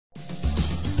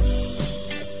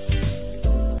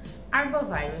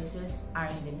Arboviruses are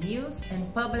in the news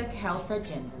and public health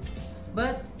agendas.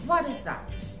 But what is that?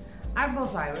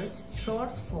 Arbovirus, short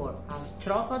for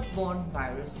arthropod-borne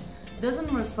virus,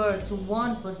 doesn't refer to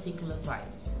one particular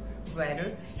virus.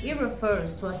 Rather, it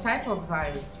refers to a type of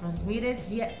virus transmitted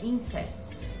via insects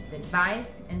that bite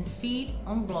and feed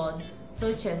on blood,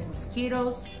 such as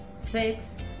mosquitoes, ticks,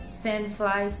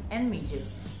 sandflies, and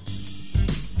midges.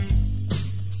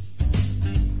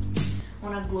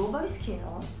 On a global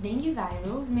scale, dengue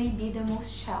virus may be the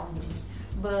most challenging,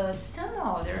 but some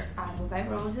other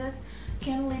arboviruses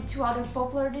can lead to other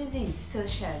popular diseases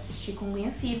such as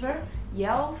chikungunya fever,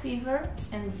 yellow fever,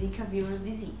 and Zika virus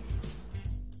disease.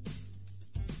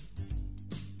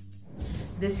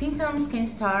 The symptoms can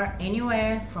start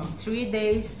anywhere from 3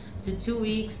 days to 2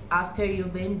 weeks after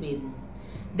you've been bitten.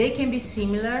 They can be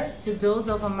similar to those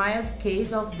of a mild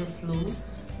case of the flu,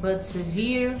 but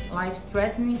severe,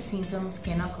 life-threatening symptoms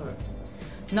can occur.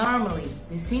 Normally,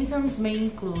 the symptoms may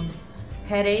include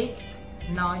headache,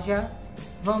 nausea,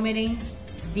 vomiting,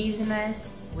 dizziness,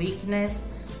 weakness,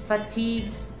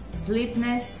 fatigue,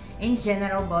 sleepiness, and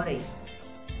general body aches.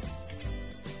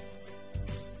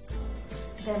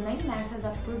 The main method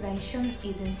of prevention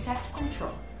is insect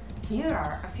control. Here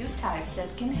are a few types that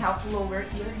can help lower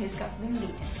your risk of being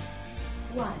bitten.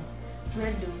 1.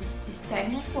 Reduce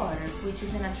stagnant water, which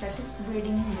is an attractive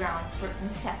breeding ground for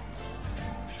insects.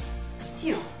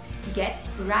 2. Get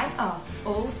rid of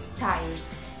old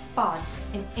tires, pots,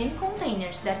 and any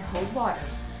containers that hold water.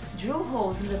 Drill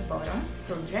holes in the bottom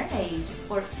for drainage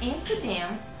or empty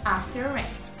them after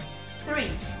rain.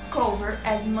 3. Cover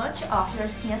as much of your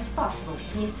skin as possible.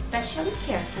 Be especially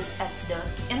careful at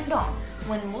dusk and dawn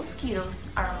when mosquitoes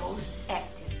are most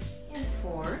active. And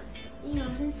 4.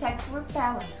 Use insect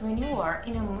repellents when you are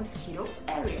in a mosquito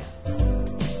area.